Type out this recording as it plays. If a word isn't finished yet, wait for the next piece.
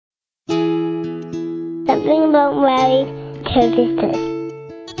Something about Mary Totus Tuus.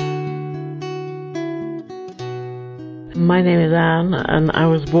 My name is Anne, and I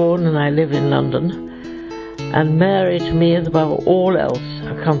was born and I live in London. And Mary to me is above all else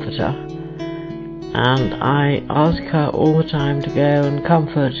a comforter. And I ask her all the time to go and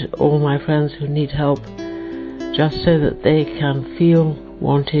comfort all my friends who need help, just so that they can feel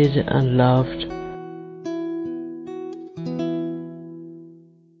wanted and loved